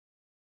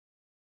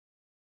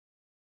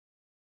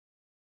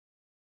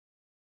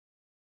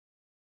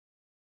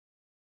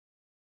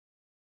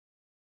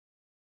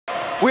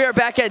We are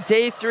back at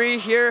day 3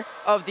 here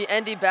of the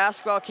ND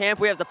basketball camp.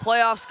 We have the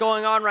playoffs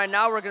going on right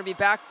now. We're going to be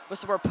back with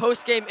some more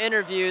post-game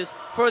interviews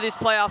for these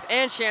playoff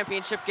and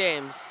championship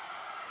games.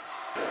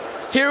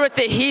 Here with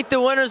the Heat, the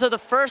winners of the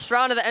first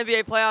round of the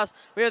NBA playoffs,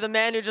 we have the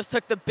man who just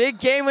took the big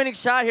game-winning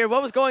shot here.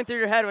 What was going through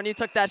your head when you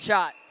took that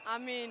shot? I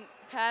mean,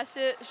 pass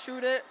it,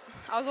 shoot it.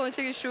 I was only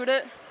thinking shoot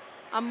it.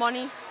 I'm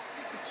money.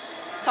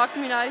 Talk to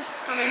me nice.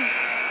 I mean.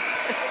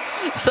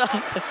 So,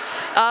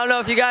 I don't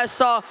know if you guys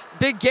saw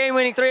big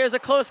game-winning 3. It was a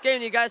close game.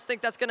 Do you guys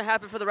think that's going to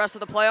happen for the rest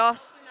of the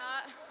playoffs? Hopefully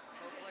not.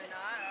 Hopefully not.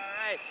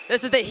 All right.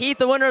 This is the Heat,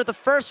 the winner of the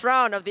first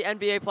round of the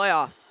NBA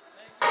playoffs.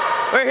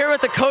 We're here with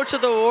the coach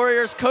of the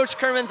Warriors, Coach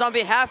Kermans, on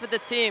behalf of the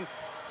team.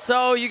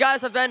 So you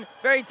guys have been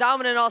very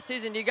dominant all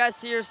season. Do you guys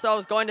see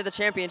yourselves going to the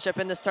championship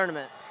in this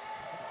tournament?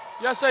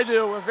 Yes, I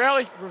do. We're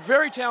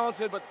very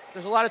talented, but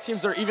there's a lot of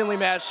teams that are evenly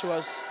matched to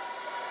us.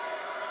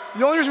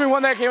 The only reason we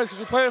won that game was because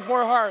we played with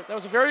more heart. That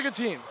was a very good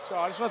team. So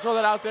I just want to throw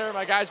that out there.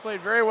 My guys played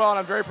very well, and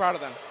I'm very proud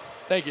of them.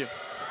 Thank you.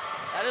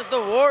 That is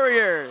the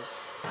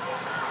Warriors.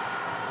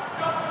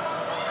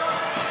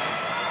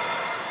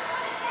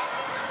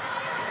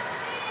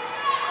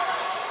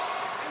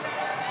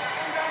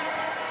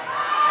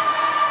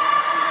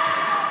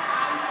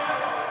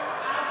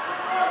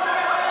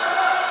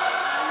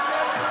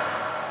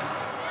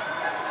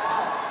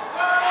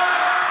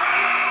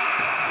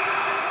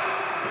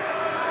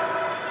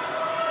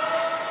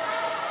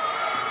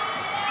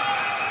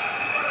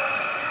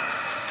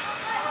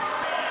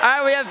 All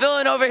right, we have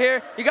Villain over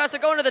here. You guys are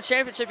going to the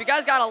championship. You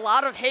guys got a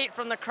lot of hate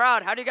from the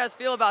crowd. How do you guys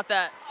feel about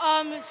that?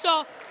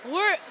 So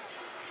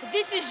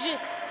this is just,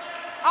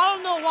 I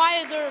don't know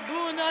why they're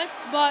booing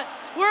us, but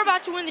we're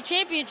about to win the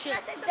championship.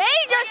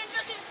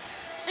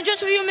 In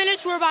just a few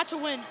minutes, we're about to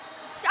win.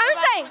 I'm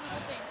saying,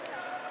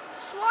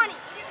 Swanee,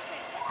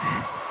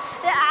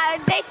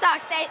 they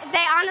suck.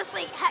 They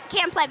honestly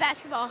can't play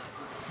basketball.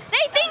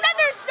 They think that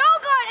they're so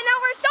good and that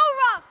we're so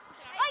rough.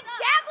 Like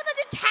Jack was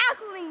just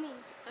tackling me.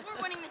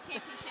 We're winning the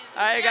championship.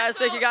 All right, guys,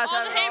 thank you guys.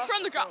 All the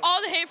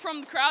hate from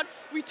the crowd,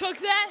 we took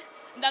that,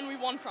 and then we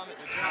won from it.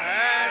 All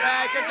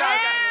right, good job,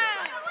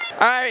 guys.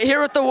 All right,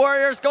 here with the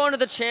Warriors going to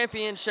the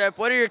championship.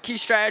 What are your key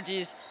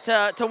strategies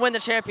to win the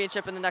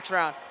championship in the next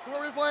round? Who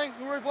are we playing?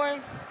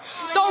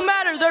 Don't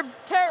matter. They're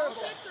terrible.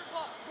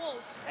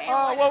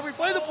 Well, we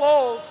play the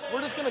Bulls.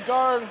 We're just going to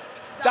guard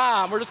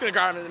Dom. We're just going to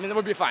guard them. I mean,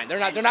 we'll be fine. They're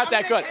not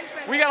that good.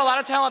 We got a lot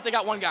of talent. They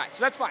got one guy,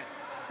 so that's fine.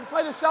 We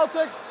play the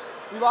Celtics.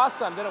 We lost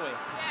them, didn't we?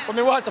 I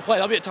mean, we'll have to play.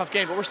 That'll be a tough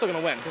game, but we're still going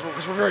to win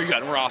because we're very good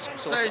and we're awesome.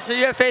 So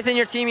you have faith in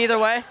your team either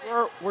way?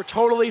 We're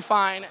totally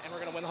fine, and we're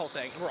going to win the whole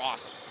thing, and we're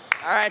awesome.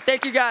 All right,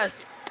 thank you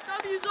guys.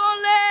 W's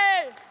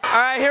only. All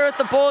right, here at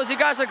the Bulls, you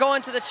guys are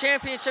going to the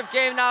championship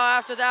game now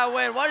after that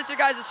win. What is your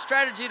guys'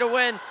 strategy to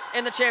win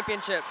in the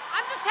championship?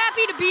 I'm just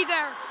happy to be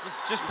there.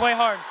 Just play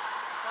hard.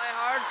 Play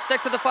hard,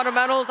 stick to the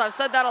fundamentals. I've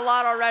said that a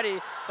lot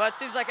already, but it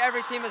seems like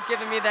every team has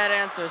given me that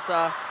answer.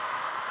 So,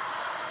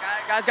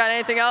 guys got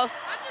anything else?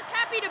 I'm just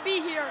happy to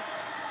be here.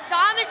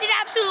 Dom is an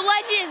absolute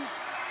legend.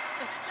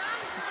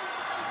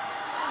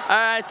 All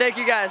right, thank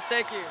you guys.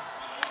 Thank you.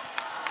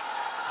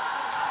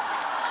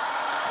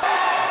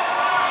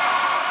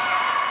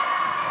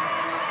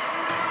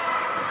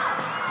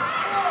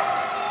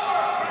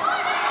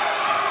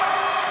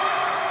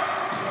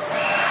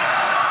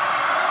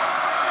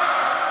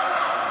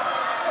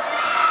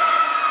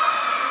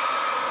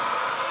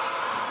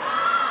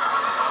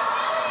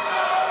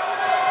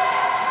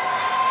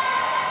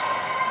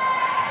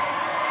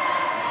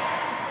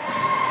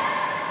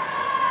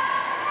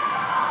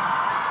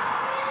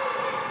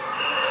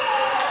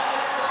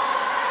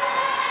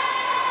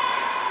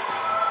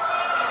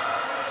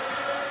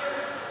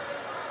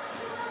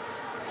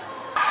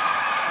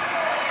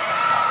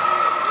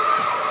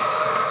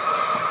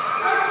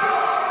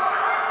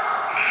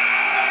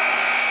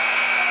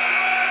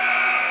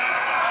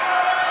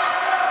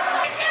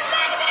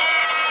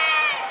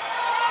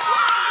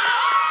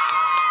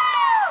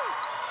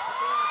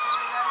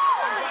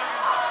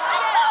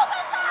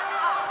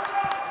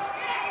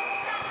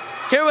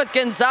 Here with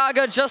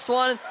Gonzaga, just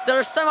won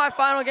their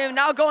semifinal game,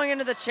 now going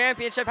into the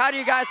championship. How do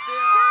you guys feel?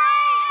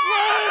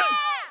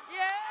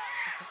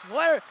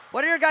 Great!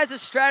 What are your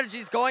guys'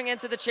 strategies going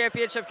into the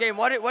championship game?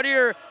 What are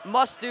your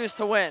must-dos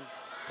to win?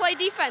 Play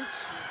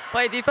defense.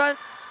 Play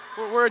defense?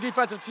 We're a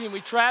defensive team.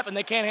 We trap, and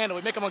they can't handle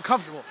it. We make them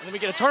uncomfortable. And then we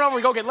get a turnover,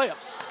 we go get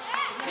layups.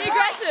 Be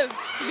aggressive.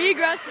 Be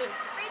aggressive.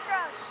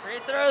 Free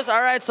throws?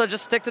 All right, so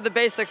just stick to the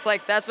basics.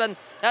 Like that's been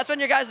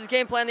your guys'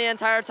 game plan the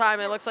entire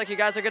time. It looks like you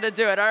guys are gonna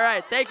do it. All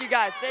right, thank you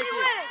guys. Thank you.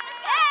 Yeah,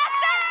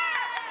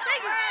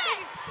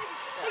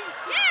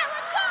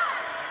 let's go.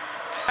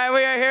 All right,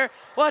 we are here.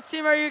 What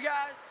team are you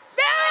guys?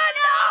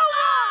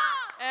 Villanova!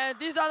 And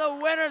these are the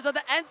winners of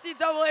the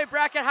NCAA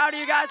bracket. How do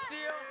you guys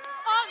feel?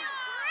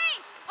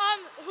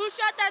 Who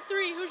shot that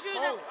three? Who shot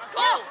that?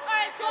 Cole. All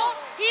right, Cole.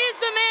 He's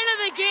the man of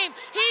the game.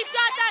 He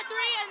shot that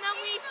three, and then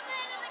he's the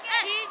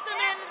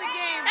man of the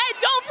game. Hey,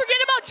 don't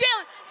forget about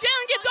Jalen.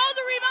 Jalen gets all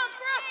the rebounds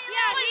for us.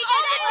 Yeah, he gets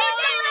all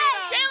the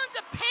rebounds. Jalen's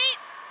a paint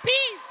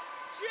piece.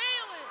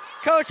 Jalen.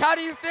 Coach, how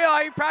do you feel?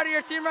 Are you proud of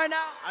your team right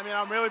now? I mean,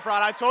 I'm really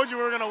proud. I told you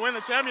we were going to win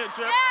the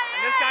championship,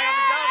 and this guy got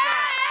the job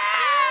done.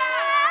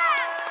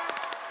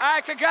 All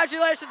right,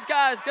 congratulations,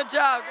 guys. Good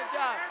job, good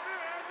job.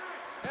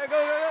 Yeah, go,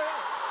 go, go.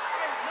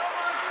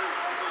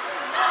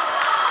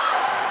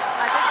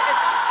 I think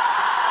it's...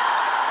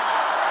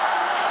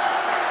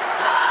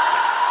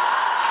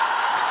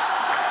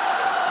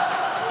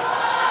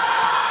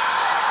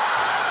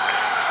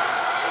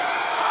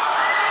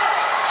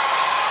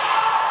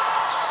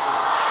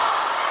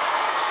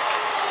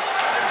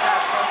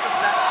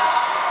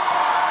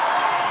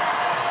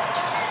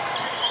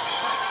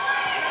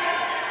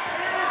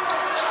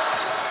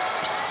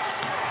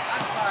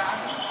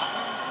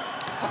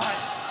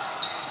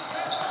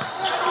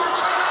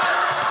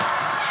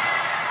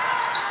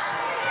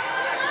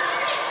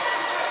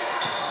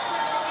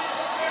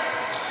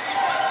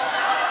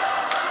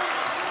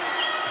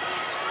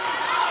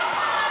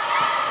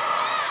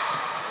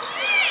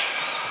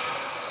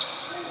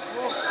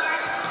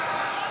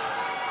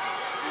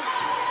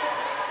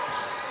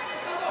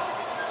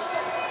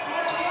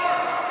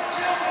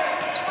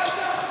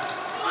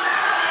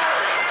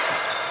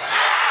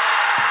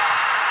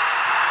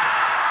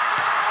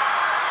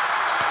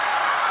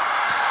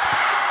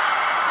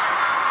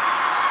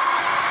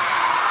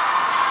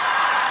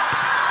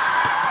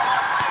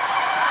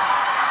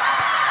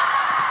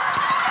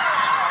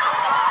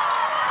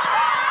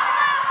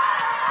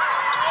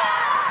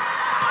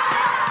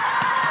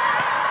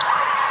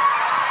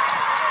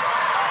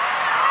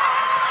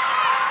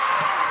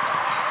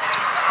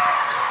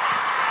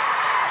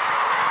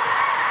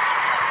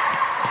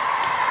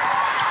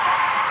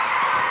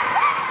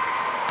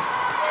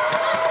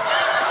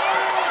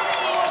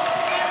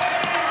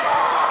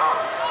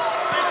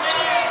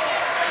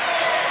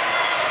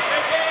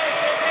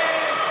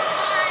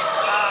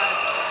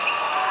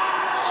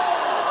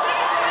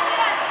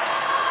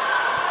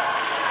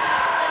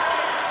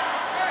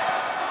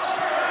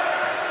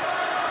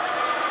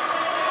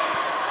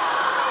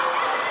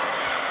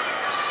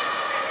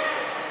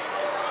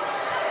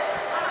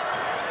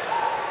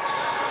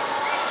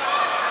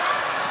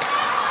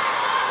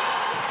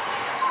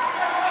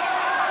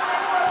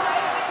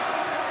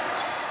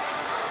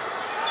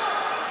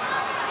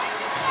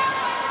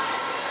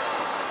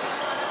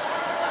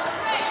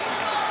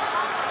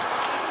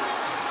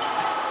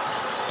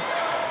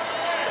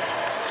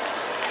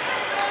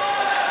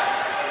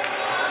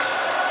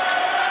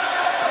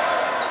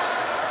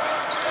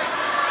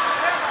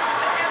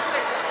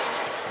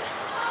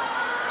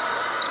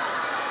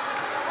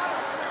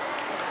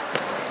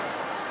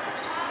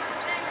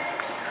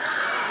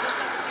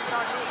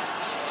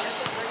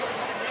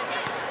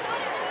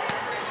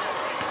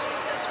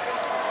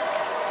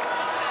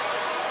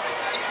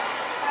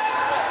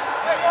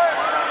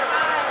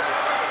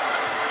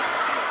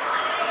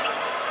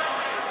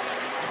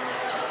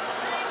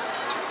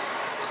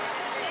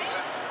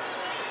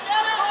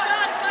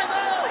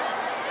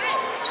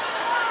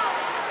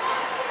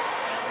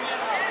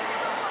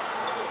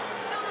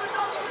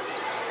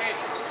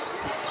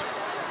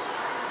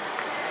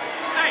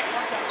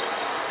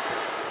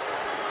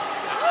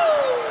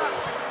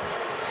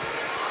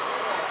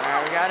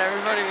 We got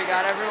everybody, we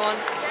got everyone.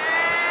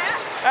 Yeah.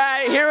 All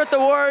right, here with the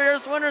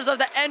Warriors, winners of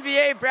the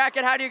NBA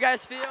bracket. How do you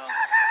guys feel?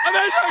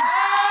 Amazing!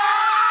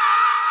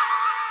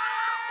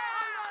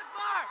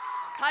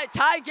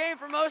 Tie game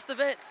for most of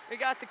it. We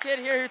got the kid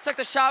here who took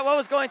the shot. What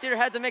was going through your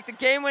head to make the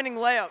game-winning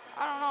layup?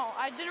 I don't know.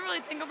 I didn't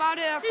really think about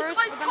it at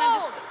first,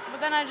 but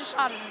then I just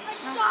shot it.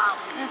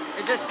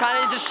 It just kind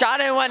of shot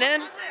it and went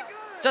in?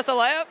 Just a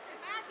layup?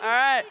 All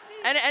right.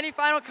 Any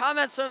final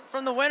comments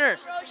from the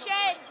winners?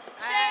 Shea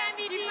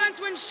MVP. Defense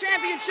wins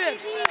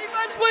championships.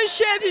 Defense wins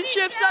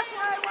championships. That's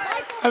why I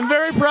win. I'm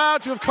very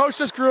proud to have coached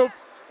this group.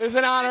 It is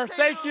an honor.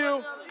 Thank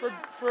you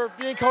for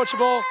being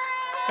coachable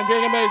and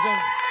being amazing.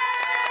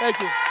 Thank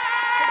you.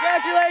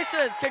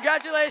 Congratulations.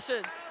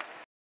 Congratulations.